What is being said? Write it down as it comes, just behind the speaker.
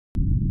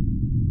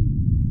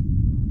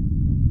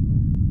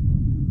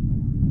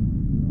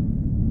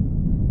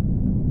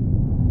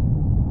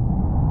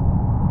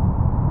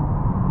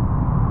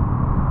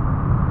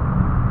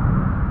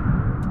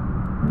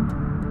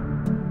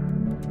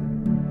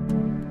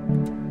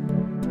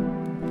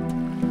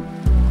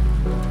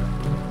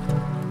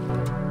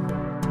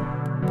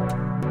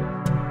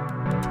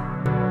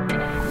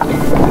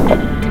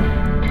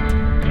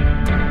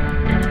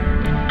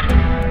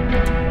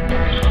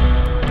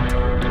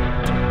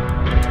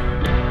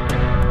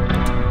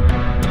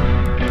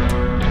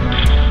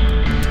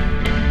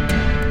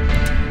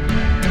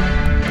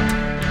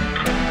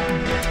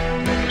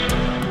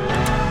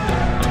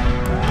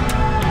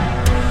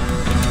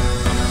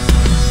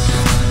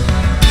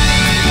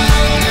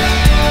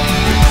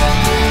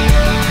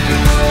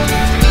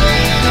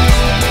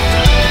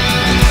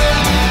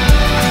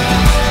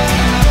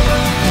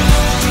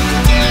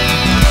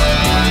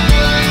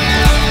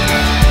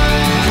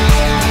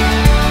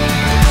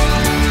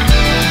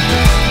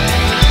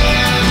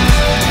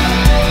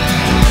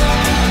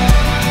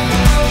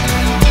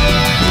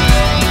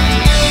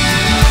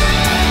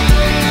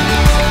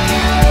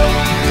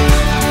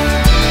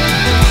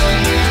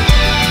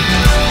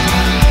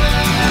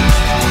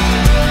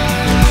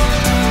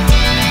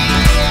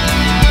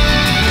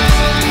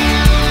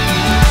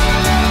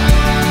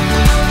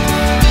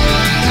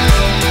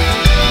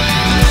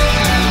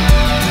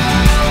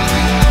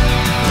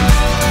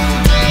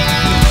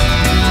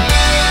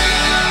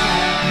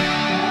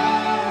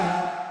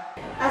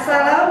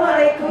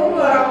Assalamualaikum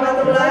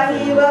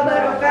warahmatullahi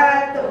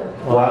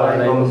wabarakatuh.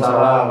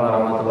 Waalaikumsalam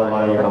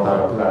warahmatullahi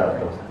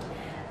wabarakatuh.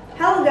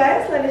 Hello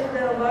guys, ladies and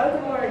gentlemen,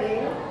 good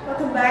morning.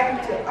 Welcome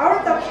back to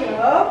our talk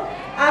show.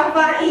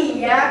 Apa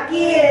iya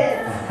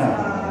kids?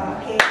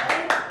 Okay.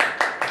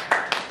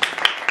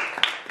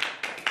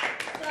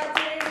 So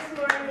today this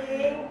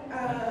morning,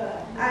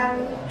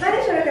 I'm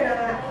Tani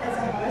Shurikanana as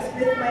a host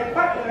with my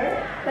partner,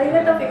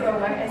 Laila Taufik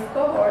Roman as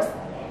co-host.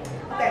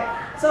 Okay,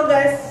 so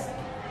guys,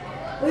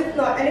 with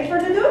not any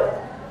further ado,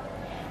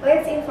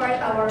 Let's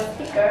invite our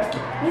speakers,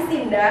 Miss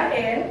Indah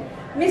and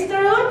Mr.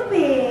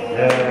 Lutfi.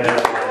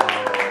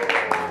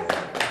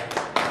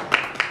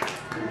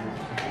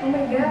 oh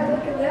my god,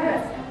 look at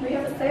that. We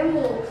have a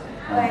sample.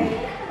 Like,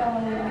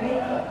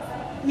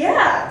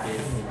 Yes,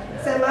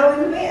 Sama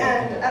with me,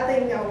 and I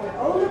think now we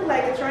all look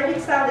like a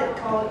Chinese salad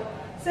called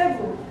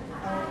Cebu.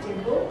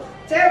 Cebu,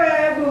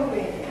 Cewek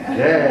Bumi.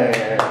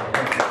 Yeah.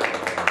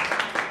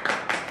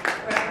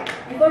 well,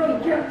 before we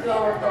jump to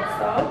our talk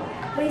show,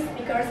 please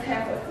speakers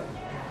have a seat.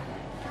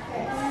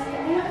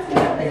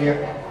 Thank you.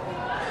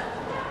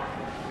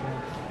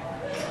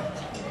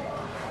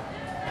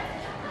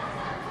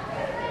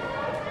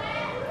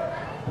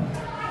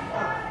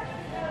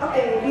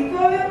 Okay,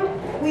 before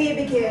we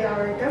begin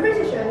our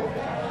conversation,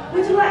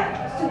 would you like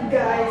to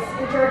guys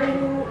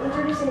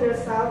introducing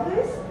yourself,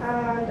 please?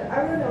 And I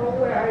don't know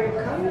where are you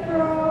coming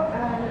from,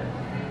 and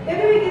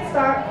maybe we can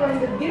start from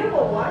the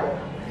beautiful one.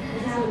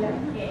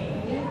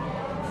 Okay,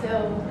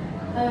 so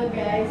hello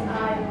guys,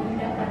 I'm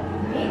Indah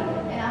Kartini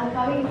and I'm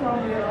coming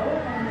from Europe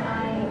and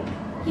I'm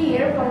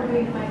here for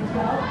doing my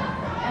job,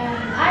 and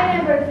I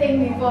never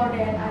think before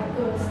that I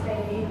could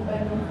stay in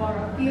Bandung for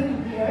a few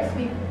years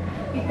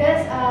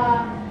because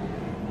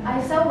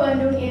I saw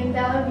Bandung in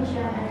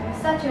television and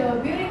it's such a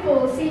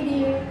beautiful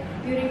city,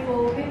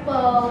 beautiful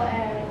people,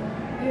 and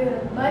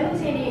Bandung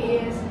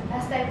city is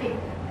aesthetic,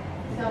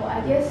 so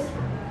I just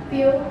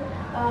feel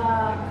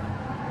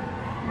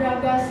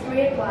Braga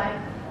Street like,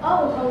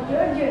 oh, how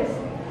gorgeous.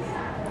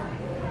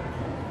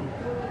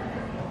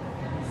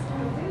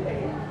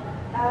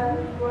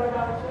 And what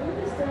about you,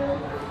 Mr.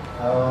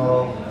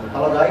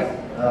 Hello guys,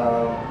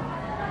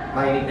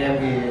 my nickname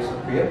is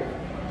Sufir.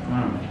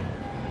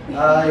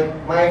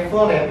 My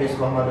full name is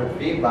Muhammad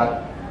Lutfi,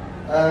 but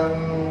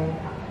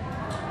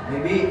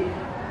maybe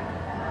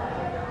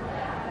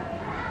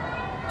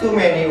too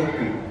many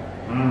Upi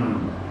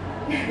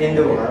in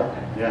the world.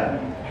 Yeah.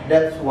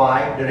 That's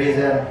why the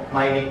reason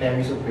my nickname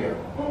is Sufir.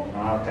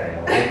 Okay.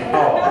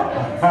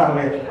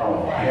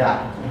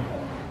 Yeah.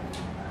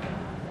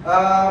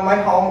 My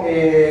home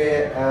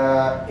is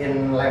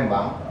in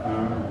Lembang,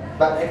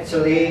 but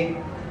actually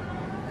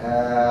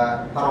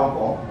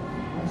Parongpong.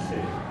 I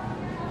see.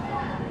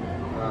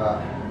 I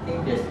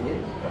think that's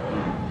it.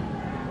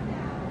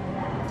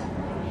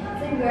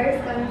 So you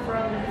guys come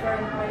from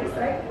different places,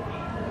 right?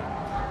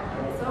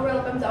 Okay, so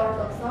welcome to our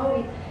talk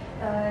show with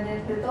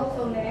the talk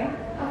show name.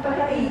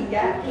 Apa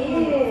iya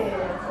kids?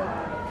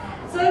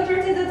 So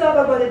interesting to talk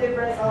about the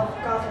difference of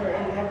culture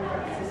in every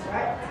practices,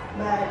 right?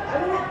 But I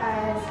wanna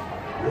ask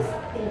Miss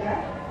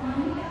Indah,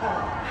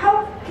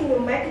 how can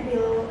you make a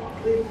deal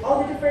with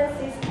all the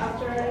differences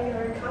after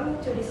you're coming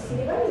to this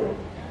city Bandung?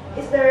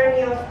 Is there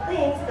any of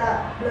things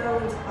that blow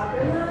up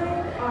your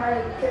mind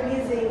or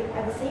confusing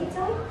at the same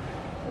time?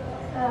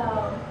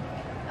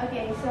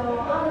 Okay, so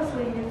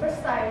honestly, the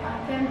first time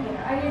I came here,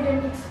 I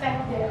didn't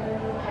expect that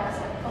Bandung has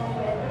a cold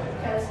weather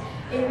because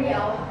in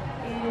Riau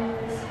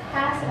it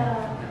has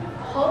a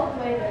hot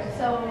weather,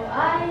 so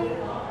I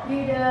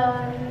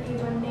didn't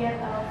even need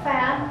a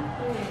fan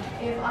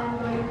if I'm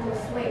going to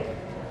sleep.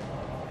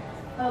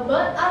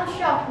 But I'm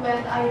shocked when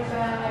I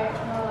buy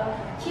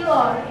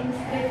chilor in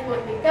street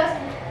food because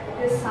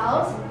the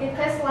sauce, it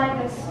tastes like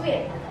a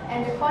sweet,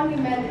 and the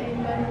condiment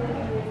in Bandung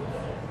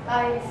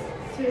is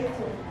sweet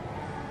too.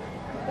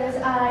 Because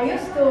I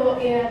used to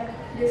eat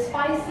the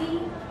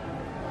spicy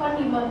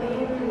condiment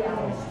in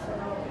Riau, so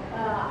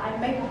I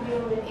make a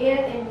deal with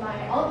it in my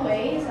own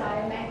way, so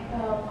I make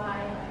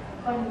my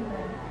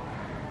condiment.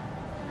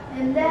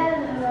 And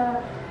then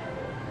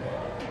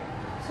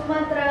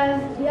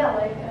Sumatra's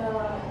dialect,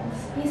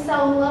 he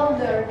sound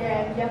louder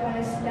than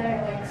Japanese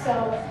dialect.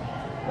 So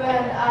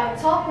when I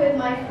talk with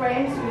my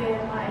friends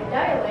with my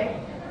dialect,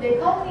 they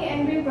call me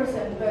angry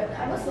person. But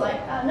I was like,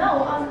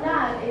 no, I'm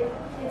not.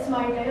 It's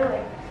my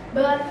dialect.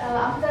 But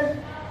after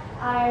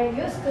I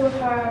used to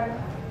hear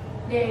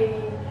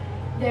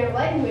their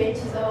language,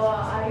 so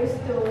I used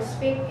to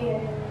speak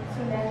in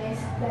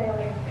Sundanese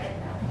dialect right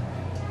now.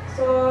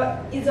 So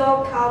it's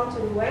all come to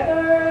the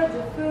weather,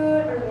 the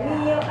food, or the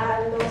meal,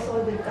 and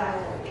also the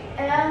dialect.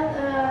 And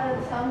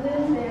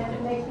something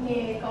that makes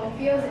me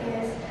confused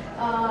is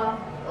a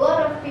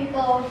lot of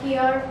people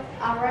here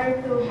are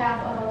ready to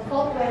have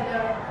cold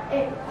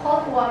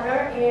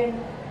water in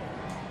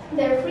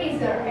their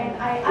freezer, and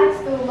I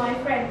asked to my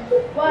friend,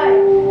 why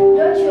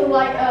don't you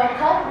like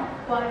cold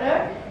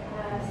water?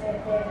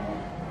 Said that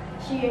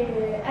she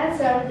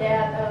answered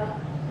that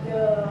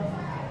the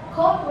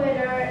cold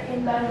weather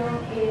in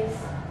Bandung is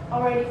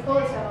already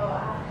cold, so I asked her, why don't you like cold water? And she answered that she answered that the cold weather in Bandung is already cold, so I asked her, why don't you like cold water? And she answered that the cold weather in Bandung is already cold, so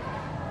I asked her, why don't you like cold water? And she answered that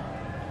the cold weather in Bandung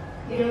is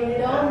You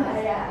don't?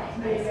 Yeah,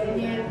 you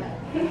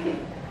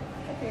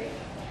Okay.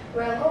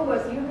 Well, how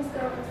about you,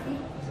 Mr. Kofi?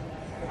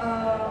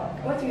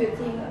 What do you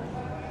think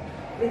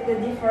with the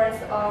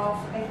difference of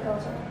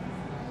agriculture?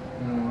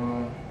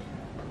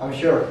 I'm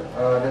sure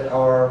that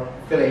our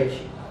village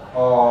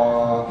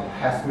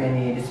has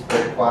many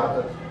disparate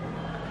quarters,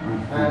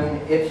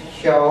 and it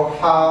shows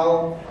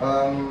how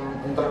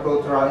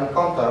intercultural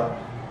encounter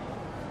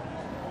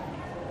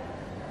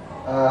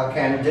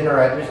can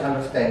generate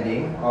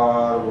misunderstanding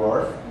or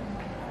worse.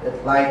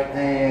 It's like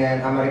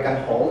an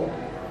American hold.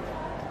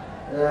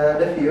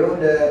 The view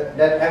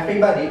that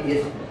everybody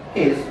is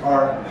his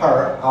or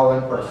her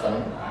own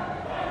person,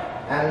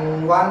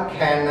 and one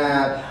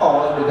cannot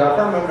hold the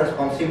government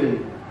responsible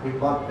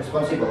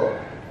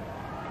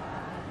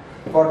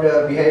for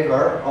the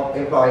behavior of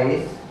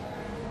employees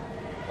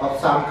of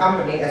some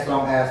company as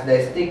long as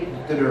they stick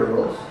to the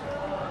rules.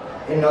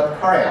 In North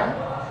Korea,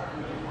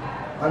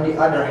 on the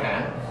other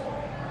hand,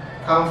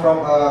 come from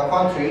a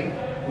country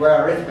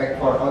where respect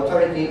for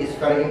authority is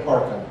very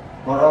important.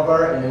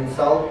 Moreover, an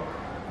insult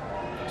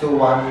to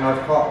one North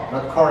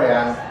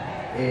Korean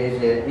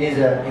is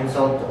an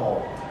insult to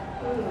all.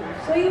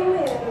 So you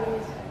mean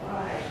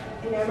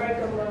in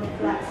America more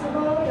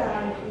flexible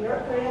than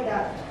North Korea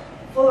that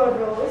follow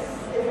rules,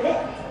 isn't it?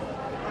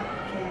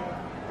 Okay.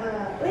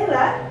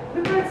 Leila,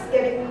 before it's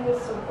getting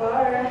so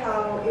far,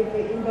 how if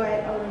we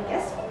invite our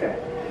guest speaker?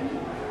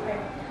 Okay.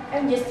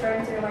 I'm just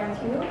trying to remind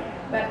you,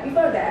 but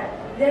before that,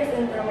 there's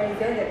an intermezzo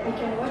that we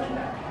can watch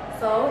now.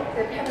 So,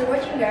 happy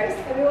watching, guys.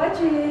 Happy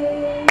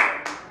watching!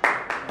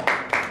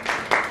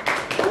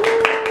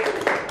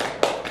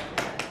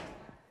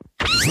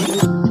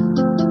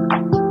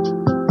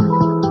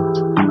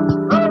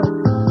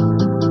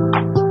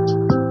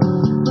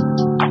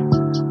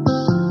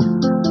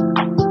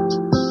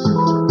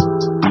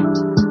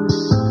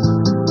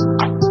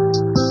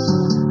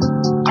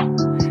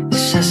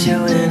 It's just you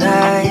and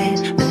I,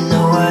 and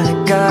no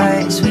other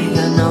guys. We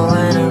got no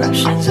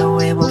interruptions, so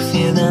we both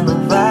feeling the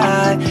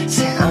vibe.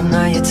 Say I'm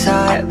not your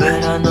type,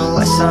 but I know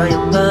what's on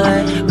your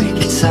mind. We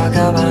could talk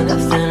about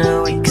nothing,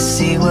 or we could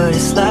see what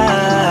it's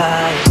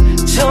like.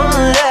 Don't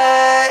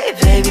lie,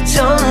 baby,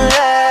 don't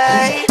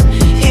lie.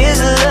 Here's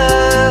a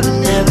love that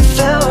never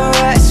felt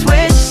right.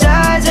 Switch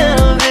sides and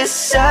I'm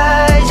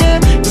beside you.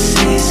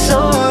 Say it's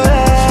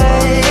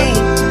alright.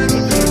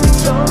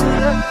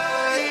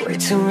 Way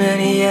too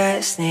many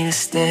yes, need a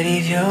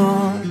steady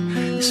view.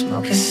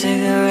 Smoking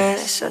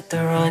cigarettes at the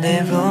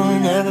rendezvous.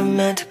 Never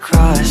meant to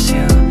cross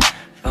you,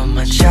 but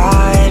my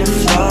try to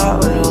flirt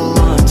with a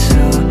want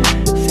to.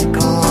 Think I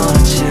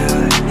want you.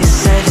 You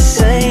said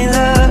this ain't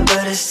love,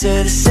 but it's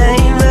still the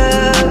same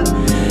love.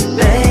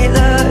 Make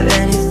love,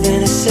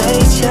 anything to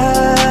say ya.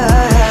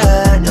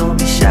 Don't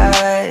be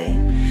shy,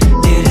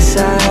 you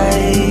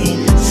decide.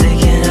 Say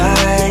can I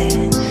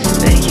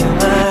make you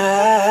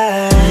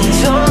mine?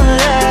 Don't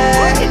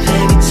lie,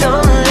 baby,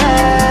 don't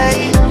lie.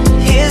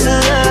 Here's a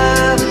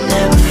love that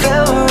never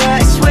felt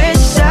right. Switch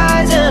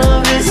sides and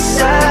I'm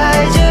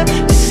beside you.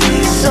 You say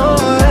it's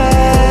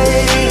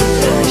alright.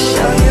 Let me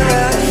show you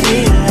how I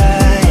feel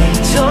like.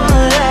 Don't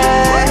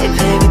lie,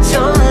 baby,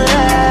 don't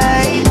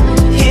lie.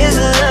 Here's a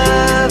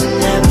love that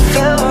never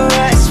felt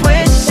right.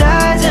 Switch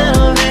sides and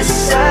I'm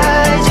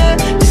beside you.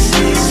 You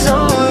say it's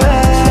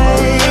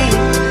alright.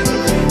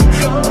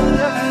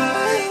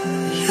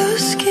 Your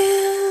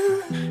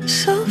skin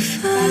so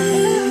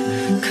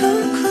fine.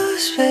 Come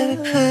close, baby,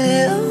 put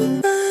it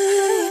on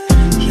mine.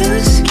 Your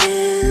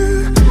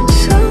skin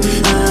so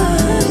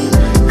fine.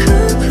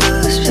 Come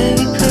close,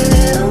 baby, put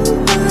it on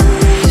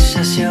mine. It's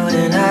just you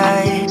and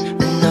I,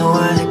 and no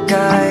other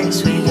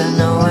guys. We got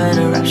no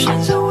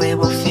interruptions, so we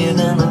both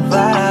feeling the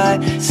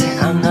vibe. Say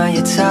I'm not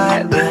your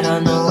type, but I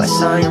know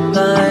what's on your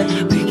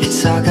mind. We could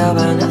talk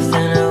about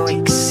nothing, or we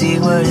could see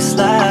what it's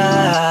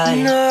like.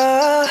 No.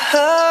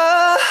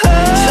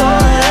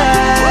 Don't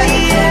lie,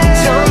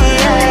 don't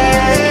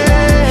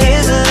lie.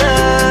 Here's a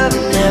love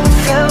that never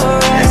felt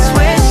right.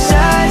 Switch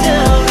sides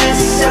and I'm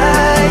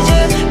beside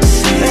you. You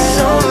say it's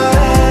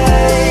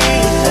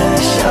alright. Let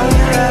me show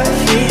you how I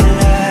feel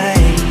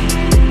like.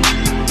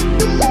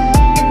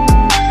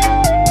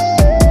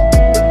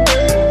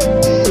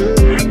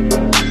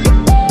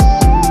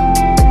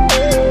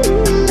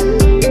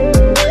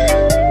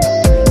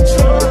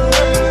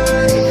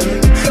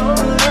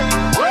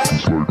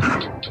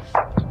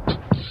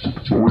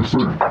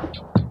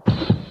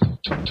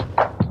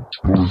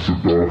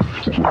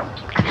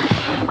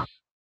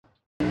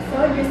 So,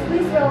 just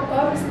please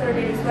welcome Mr.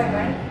 Dennis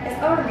Wegman as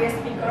our guest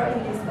speaker in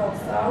this talk.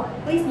 So,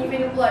 please give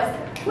him applause.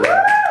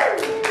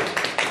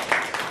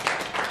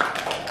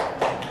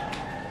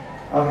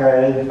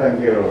 Okay, thank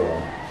you.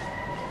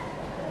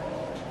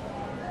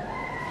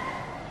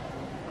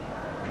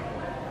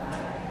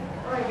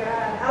 Oh my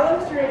god, hello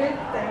student,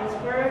 thanks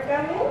for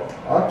coming.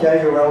 Okay,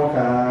 you're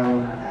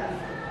welcome. I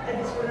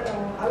just want to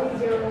know, how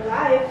is your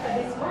life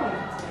at this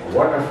moment?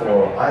 Wonderful.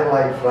 I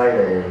like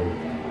Friday.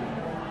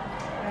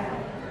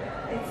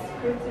 It's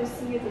good to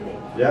see you today.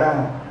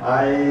 Yeah,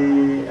 I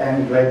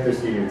am glad to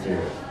see you too.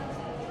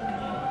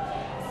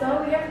 So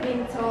we have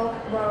been talked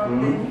about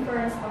the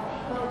difference of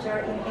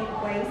culture in any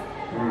place.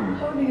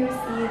 How do you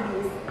see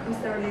this,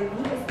 Mr.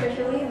 Devi?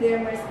 Especially there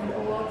must be a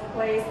lot of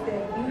place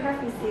that you have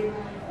visited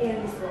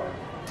in this world.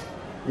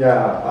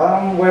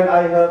 Yeah, when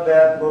I heard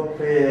that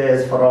Lutfi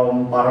is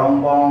from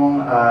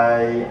Parompong,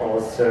 I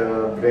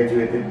also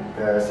graduated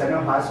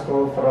senior high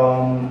school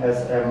from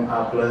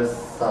SMA plus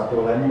 1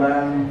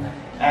 Lembang.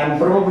 And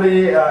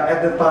probably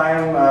at the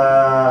time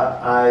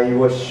I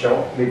was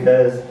shocked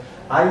because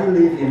I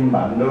live in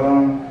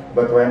Bandung,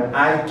 but when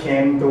I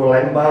came to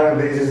Lembang,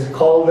 this is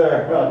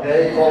colder,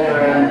 okay,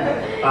 colder. And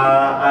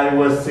I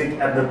was sick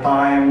at the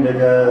time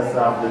because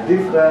of the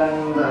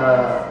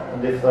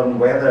different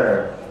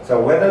weather. So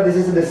whether this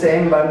is the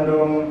same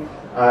Bandung,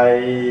 I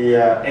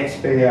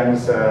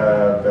experienced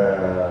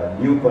the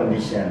new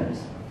conditions.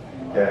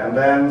 Yeah, and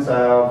then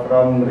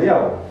from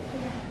Riau,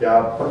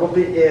 yeah,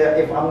 probably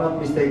if I'm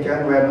not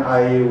mistaken, when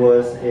I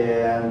was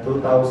in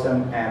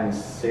 2006,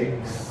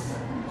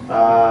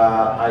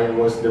 I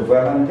was the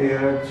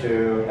volunteer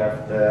to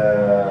have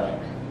the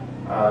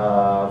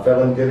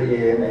volunteer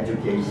in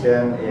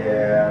education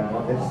in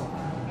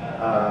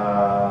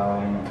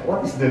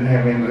what is the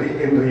name in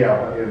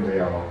Riau? In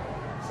Riau.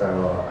 So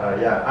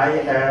yeah, I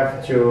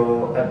have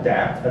to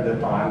adapt at the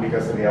time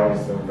because Riau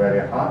is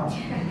very hot.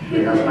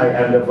 Because I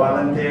am the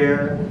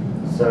volunteer.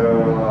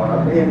 So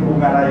in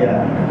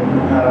Bungaraya.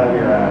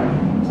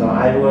 So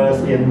I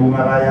was in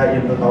Bungaraya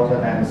in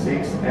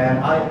 2006, and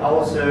I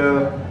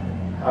also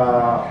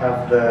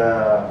have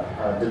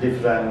the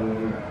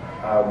different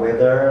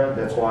weather.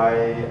 That's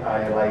why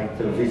I like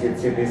to visit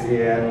cities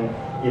in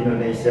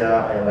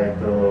Indonesia. I like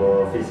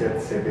to visit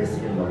cities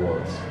in the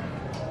world.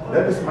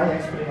 That is my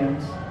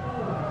experience.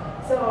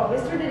 So,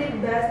 Mr. Didi,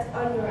 based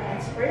on your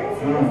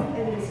experiences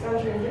in this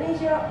country,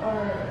 Indonesia,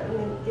 or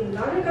in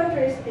other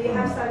countries, do you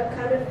have some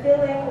kind of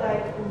feeling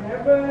like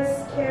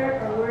nervous, scared,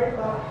 or worried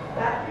about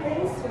bad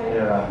things when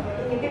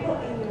you people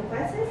in your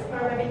places,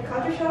 or maybe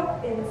culture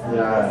shock in some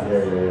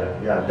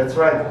places? Yeah, that's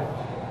right.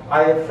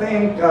 I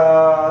think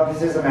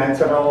this is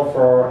natural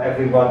for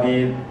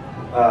everybody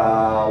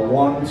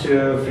want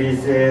to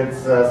visit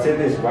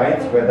cities, right?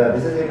 Whether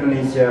this is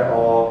Indonesia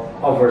or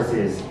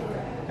overseas.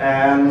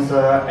 And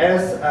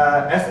as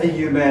a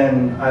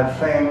human, I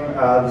think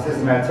this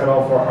is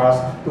natural for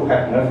us to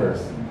have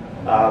nervous.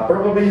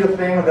 Probably you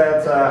think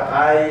that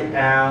I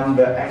am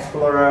the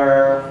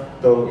explorer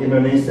to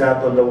Indonesia,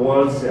 to the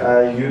world.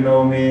 You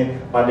know me,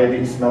 Pak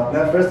Dedi is not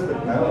nervous, but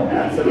no,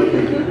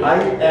 absolutely.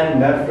 I am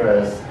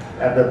nervous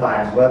at the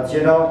time, but you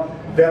know,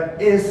 that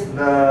is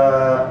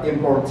the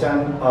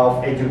importance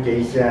of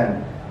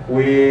education.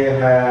 We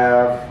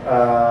have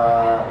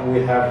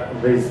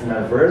this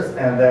nervous,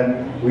 and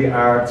then we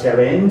are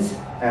challenged,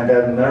 and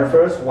then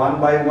nervous one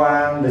by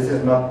one. This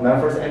is not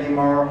nervous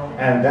anymore,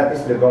 and that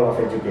is the goal of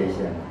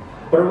education.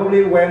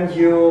 Probably when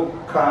you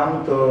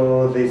come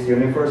to this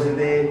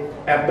university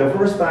at the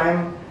first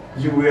time,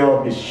 you will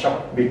be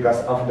shocked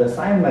because of the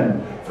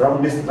assignment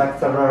from this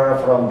lecturer.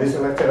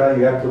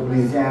 You have to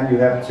present, you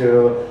have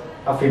to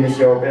finish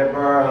your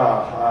paper,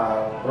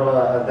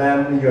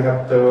 then you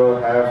have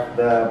to have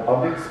the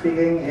public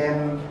speaking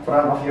in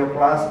front of your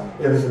class.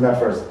 It is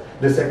nervous.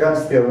 The second,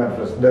 still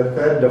nervous. The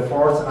third, the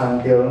fourth,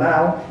 until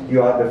now,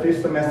 you are the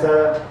fifth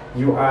semester,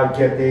 you are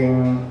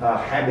getting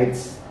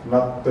habits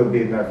not to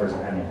be nervous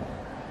anymore.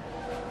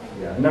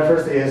 Yeah,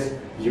 nervous is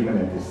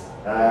humanities.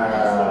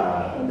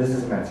 This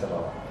is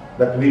natural.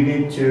 But we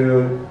need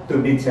to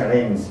be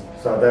challenged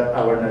so that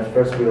our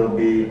nervous will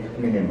be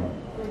minimal.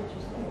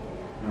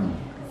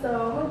 So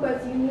how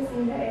about you, Miss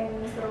Indah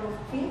and Mr.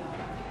 Lutfi?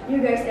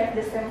 You guys have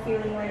the same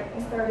feeling like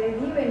Mr.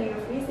 Devi when you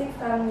visit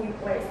some new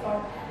place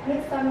or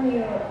meet some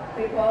new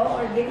people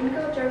or getting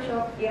culture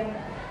shock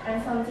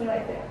and something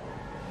like that?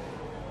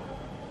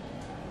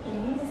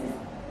 Maybe this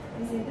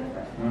is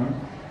different.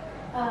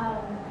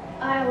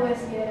 I always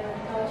get a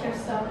culture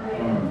shock with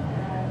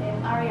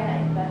an area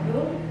in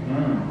Bandung.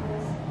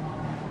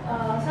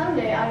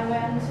 Someday I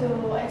went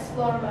to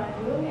explore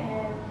Bandung,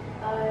 and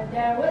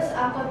there was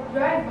a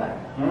driver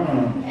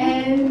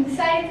and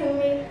said to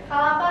me,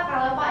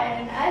 kalapa,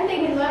 and I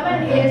think in my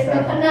mind he is the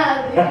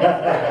canal.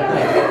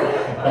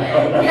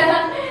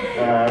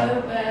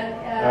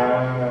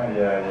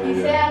 He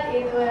said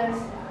it was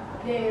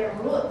their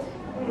route.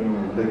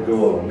 The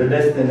goal, the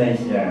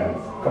destination,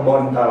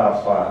 kebun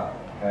kalapa,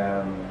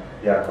 and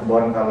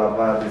kebun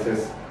kalapa. This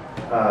is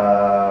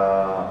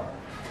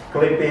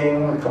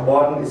clipping.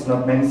 Kebun is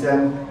not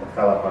mentioned.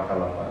 Kalapa,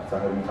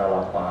 sahun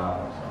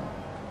kalapa.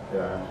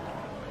 Yeah,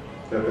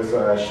 that is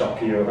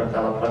shock you.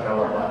 Kalapa.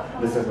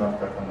 This is not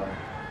coconut.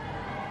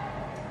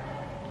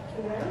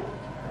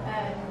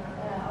 And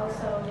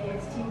also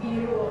there's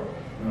Cibiru.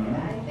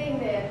 I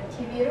think that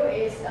Cibiru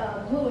is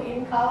blue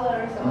in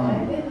color, so I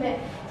think that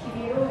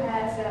Cibiru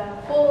has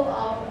full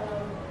of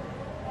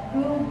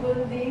blue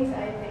buildings,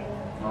 I think.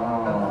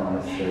 Oh,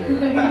 I see.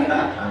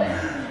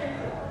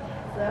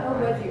 So how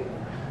about you?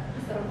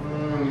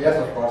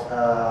 Yes, of course.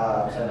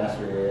 Same as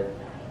with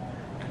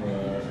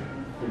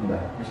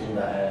Miss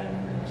Indah and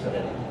Mr.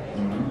 Dedi.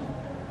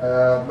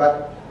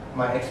 But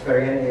my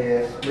experience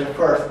is the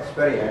first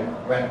experience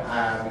when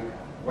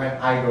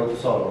I go to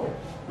Solo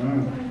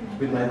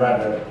with my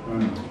brother.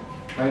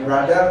 My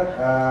brother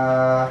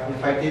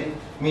invited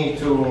me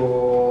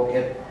to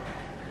eat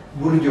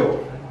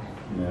burjo.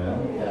 Yeah,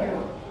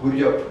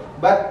 burjo.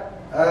 But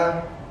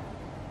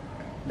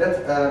that's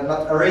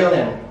not a real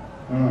name.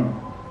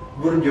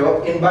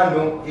 Burjo in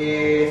Bandung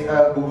is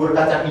bubur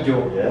kacang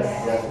hijau. Yes.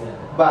 Yes.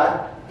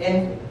 But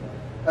in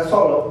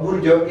Solo,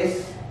 burjo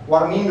is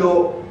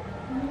warmindo.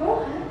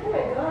 Oh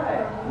my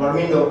god.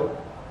 Warmindo.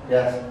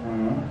 Yes.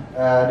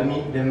 The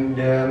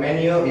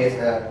menu is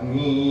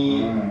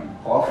meat,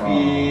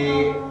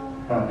 coffee.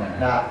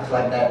 Nah, it's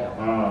like that.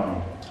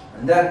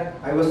 And then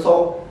I was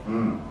sold,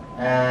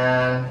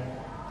 and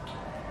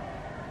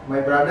my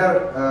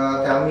brother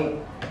tell me,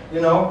 you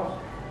know,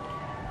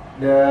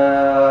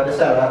 the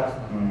seller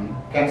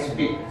can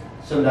speak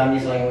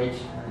Sundanese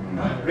language.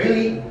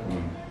 Really?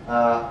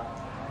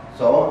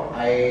 So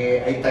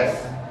I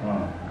test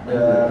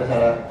the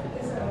seller.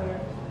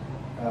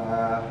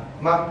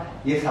 Mak,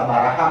 ye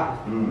sabaraha.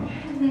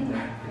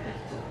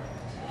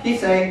 He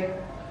say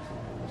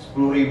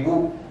 10.000,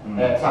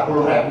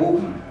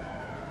 10.000.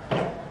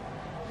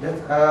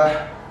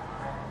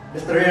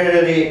 That's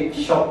really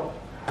shock.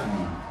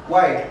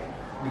 Why?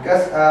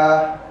 Because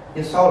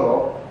in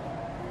Solo,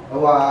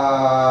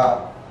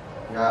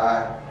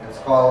 it's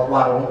called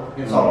warung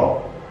in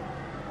Solo.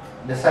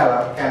 The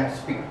seller can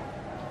speak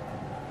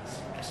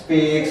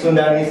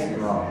Sundanese.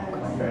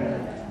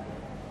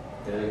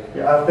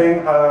 Yeah, I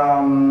think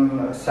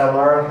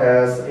seller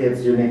has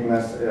its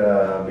uniqueness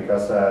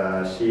because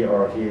she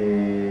or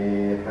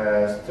he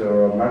has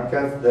to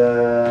market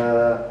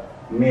the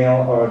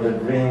meal or the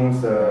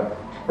drinks.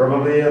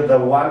 Probably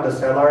the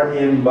seller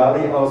in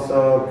Bali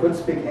also could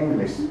speak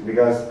English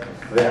because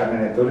there are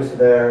many tourists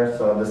there.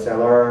 So the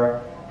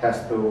seller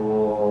has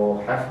to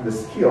have the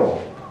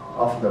skill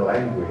of the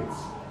language.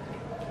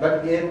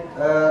 But it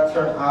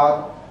turned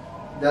out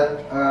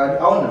that the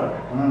owner.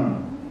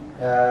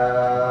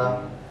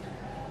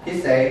 He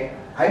say,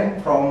 I'm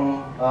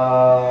from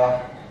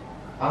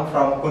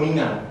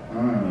Kuningan,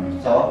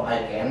 so I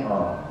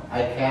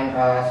can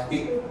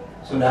speak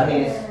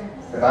Sundanese.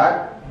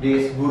 But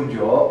this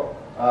burjo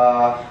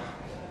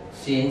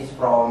since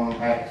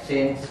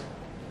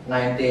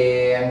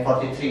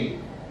 1943.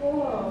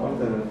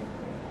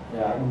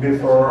 Yeah.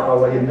 Before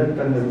our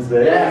Independence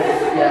Day.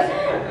 Yes,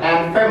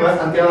 and famous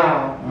until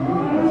now.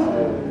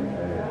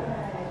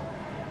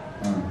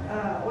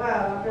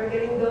 Wow, after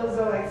getting those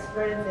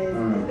experiences,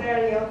 is there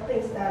any other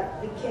things that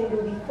we can do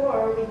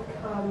before we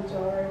come to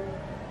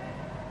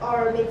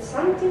or make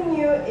something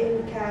new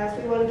in case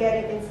we won't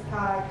get it in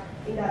stock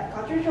in that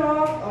culture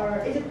shock,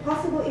 or is it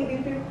possible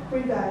if we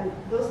prevent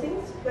those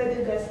things? What do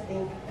you guys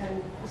think?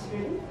 And it's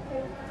really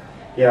okay.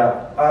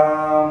 Yeah,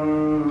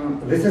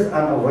 this is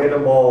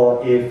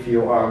unavoidable if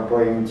you are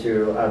going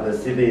to other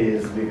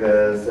cities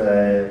because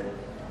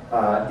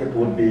it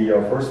would be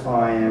your first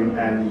time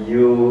and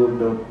you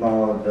don't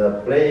know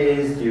the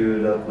place,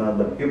 you don't know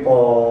the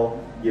people,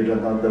 you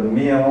don't know the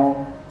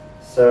meal.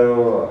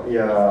 So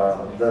yeah,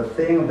 the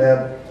thing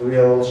that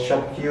will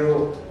shock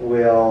you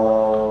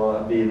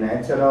will be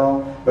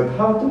natural, but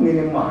how to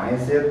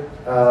minimize it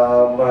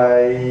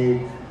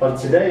for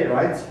today,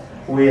 right?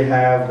 We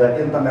have the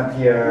internet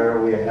here,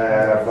 we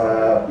have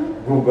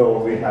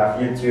Google, we have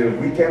YouTube.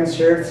 We can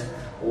search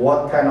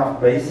what kind of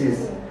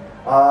places.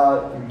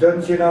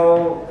 Don't you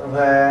know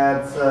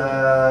that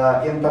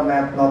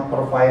internet not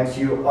provides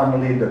you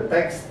only the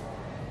text?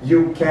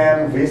 You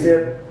can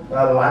visit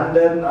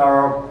London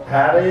or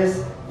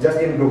Paris just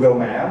in Google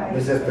Maps.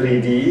 This is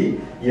 3D.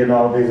 You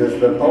know, this is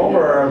the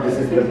tower, this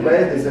is the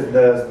place, this is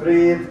the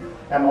street,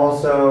 and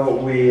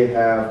also we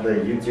have the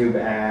YouTube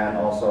and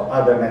also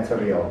other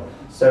material.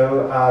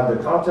 So the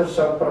culture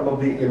shock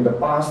probably in the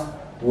past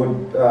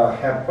would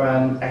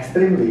happen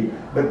extremely,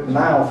 but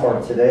now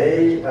for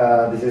today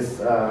this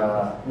is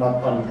not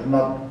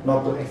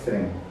too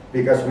extreme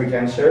because we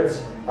can search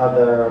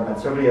other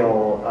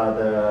material,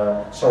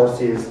 other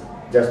sources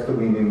just to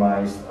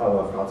minimize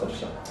our culture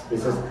shock.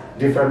 This is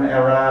different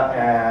era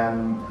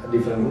and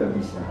different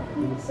condition.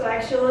 So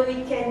actually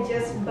we can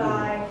just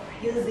buy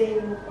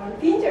using one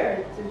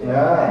printer to do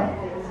Yeah,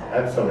 things.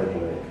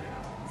 absolutely.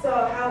 So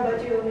how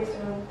about you, Mr.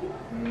 Monkey?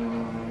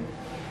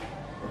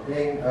 I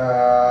think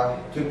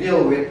to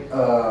deal with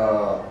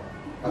a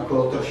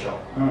culture shock,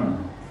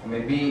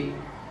 maybe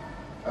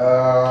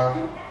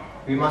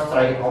we must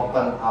try to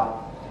open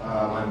up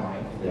my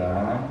mind.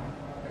 Yeah.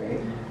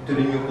 Okay, to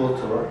the new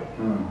culture,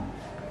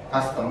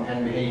 custom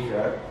and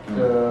behavior,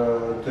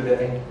 to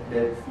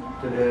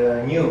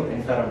the new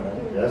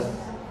environment. Yes.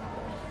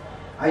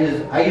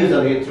 I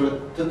usually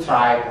to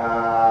try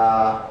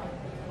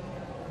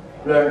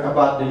learn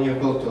about the new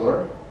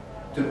culture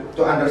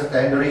to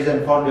understand the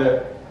reason for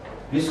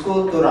these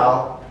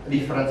cultural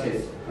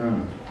differences.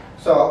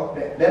 So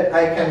that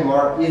I can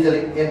more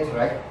easily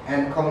interact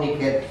and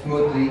communicate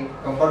smoothly,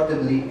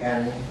 comfortably,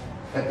 and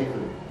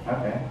effectively.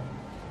 Okay.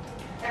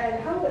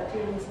 And how about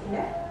you, Miss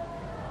Ina?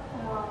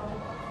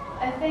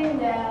 I think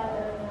that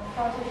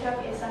culture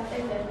shock is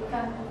something that we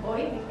can't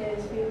avoid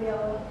because we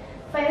will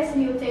face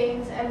new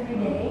things every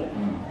day,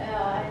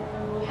 and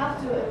we have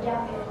to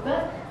adapt it.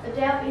 But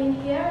adapt in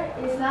here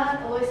is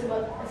not always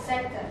about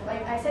acceptance.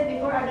 Like I said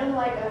before, I don't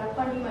like a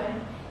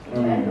condiment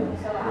in Bandung,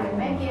 so I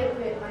make it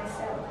with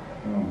myself.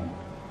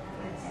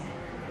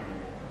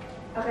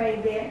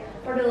 Okay, then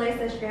for the last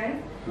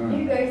session, do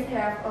you guys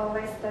have a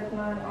last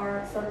statement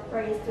or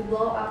surprise to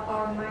blow up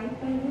our mind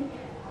maybe?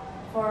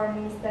 For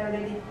Mr.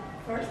 Dedi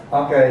first.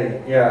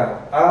 Okay, yeah.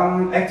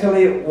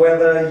 Actually,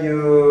 whether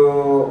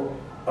you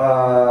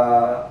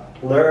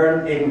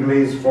learn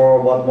English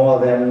for what more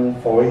than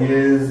 4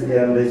 years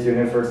in this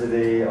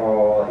university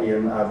or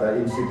in other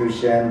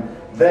institution,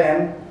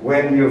 then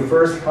when you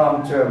first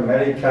come to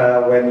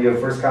America, when you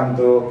first come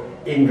to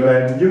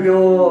England, you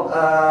will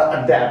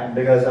adapt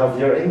because of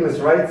your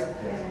English, right?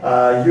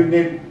 You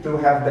need to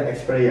have the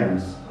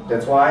experience.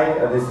 That's why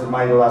this is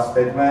my last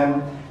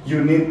statement.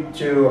 You need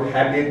to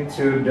habit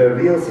to the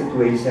real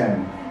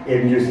situation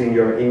in using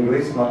your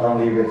English, not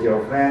only with your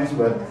friends,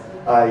 but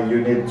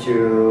you need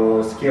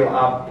to skill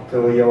up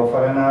to your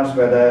foreigners,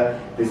 whether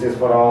this is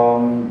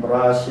from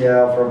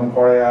Russia, from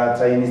Korea,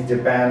 Chinese,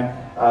 Japan,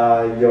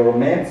 your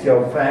mates,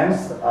 your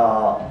friends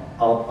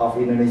out of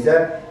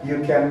Indonesia,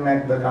 you can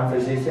make the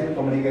conversation,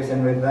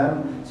 communication with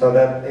them, so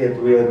that it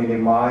will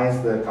minimize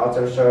the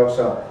culture shock.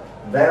 So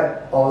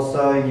that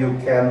also you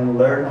can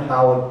learn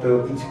how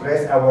to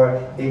express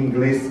our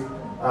English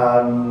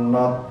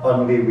not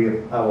only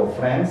with our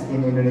friends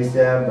in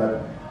Indonesia, but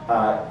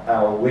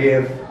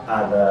with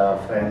other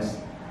friends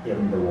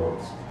in the world.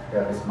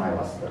 That is my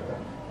last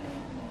statement.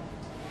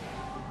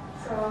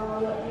 So,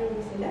 what you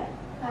will say that?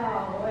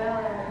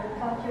 Well, the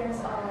cultures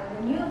are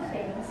the new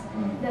things.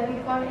 The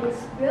big part is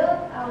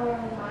build our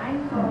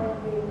mind or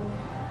being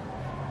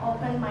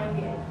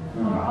open-minded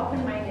or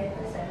open-minded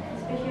person,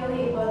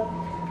 especially about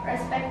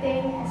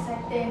respecting,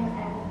 accepting,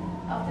 and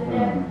after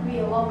that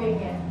we loving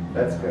it.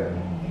 That's good.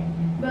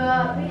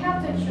 But we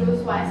have to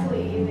choose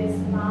wisely if it's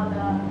not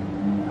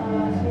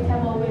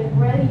suitable with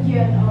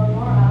religion or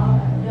moral.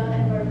 Don't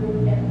ever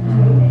do that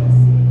too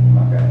lazy.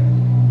 Okay.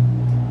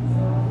 So,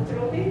 Mr.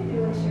 Robi, do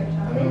you want to share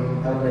something?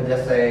 I will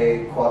just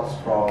say quotes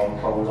from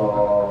Paulo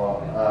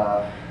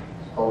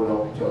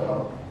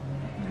Coelho.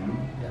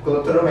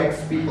 Culture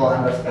makes people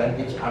understand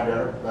each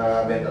other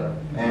better,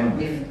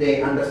 and if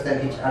they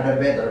understand each other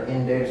better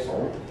in their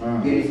soul,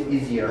 it is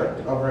easier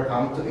to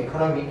overcome to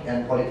economic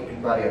and political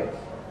barriers.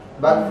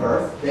 But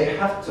first, they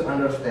have to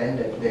understand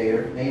that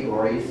their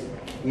neighbor is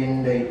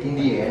in the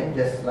end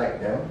just like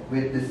them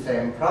with the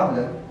same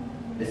problem,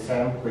 the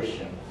same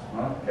questions.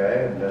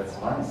 Okay, that's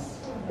nice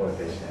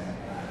quotation.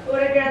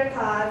 What a great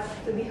thoughts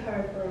to be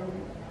heard from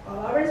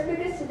all our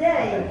speakers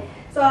today.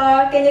 So,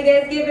 can you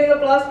guys give an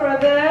applause for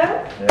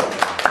them?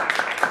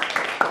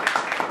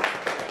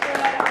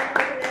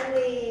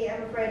 Unfortunately,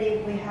 I'm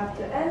afraid we have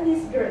to end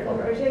this great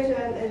conversation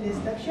and this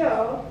talk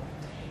show.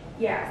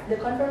 Yes, the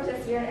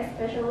conversation,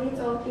 especially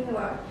talking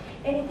about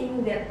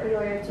anything that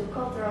related to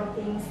cultural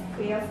things,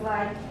 feels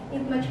like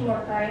need much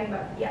more time,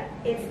 but yeah,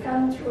 it's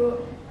come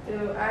through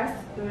to us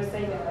to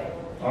say goodbye.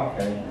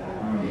 Okay.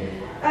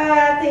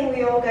 I think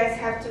we all guys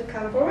have to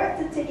come forward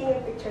to taking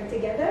a picture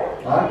together.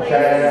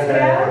 Okay.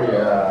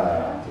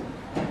 Yeah.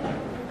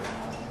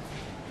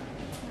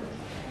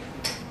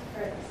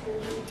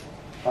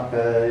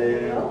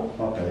 Okay.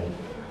 Okay.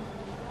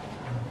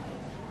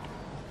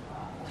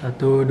 1,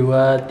 2,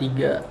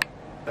 3.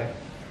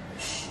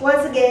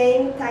 Once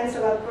again, thanks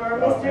a lot for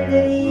Mr.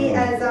 Dedi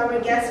as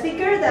our guest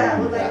speaker that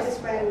would like to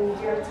spend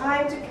your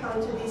time to come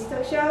to this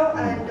talk show,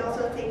 and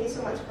also thank you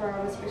so much for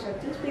our special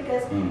two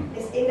speakers,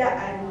 Ms. Indah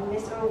and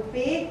Mr.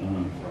 Upi.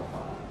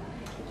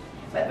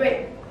 But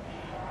wait,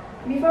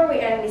 before we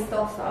end this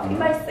talk show, if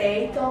I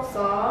say talk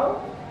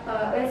show,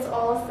 let's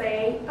all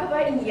say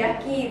apa iya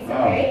kids,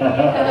 okay?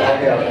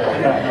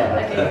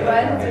 Okay,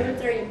 1, 2,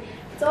 3.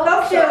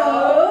 Talk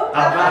show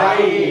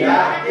Apa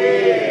iya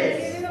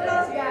kids?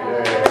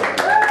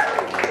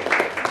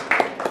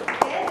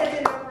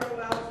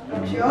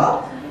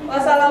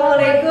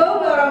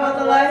 Wassalamualaikum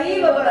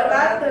warahmatullahi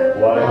wabarakatuh.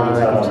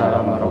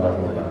 Waalaikumsalam warahmatullahi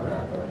wabarakatuh.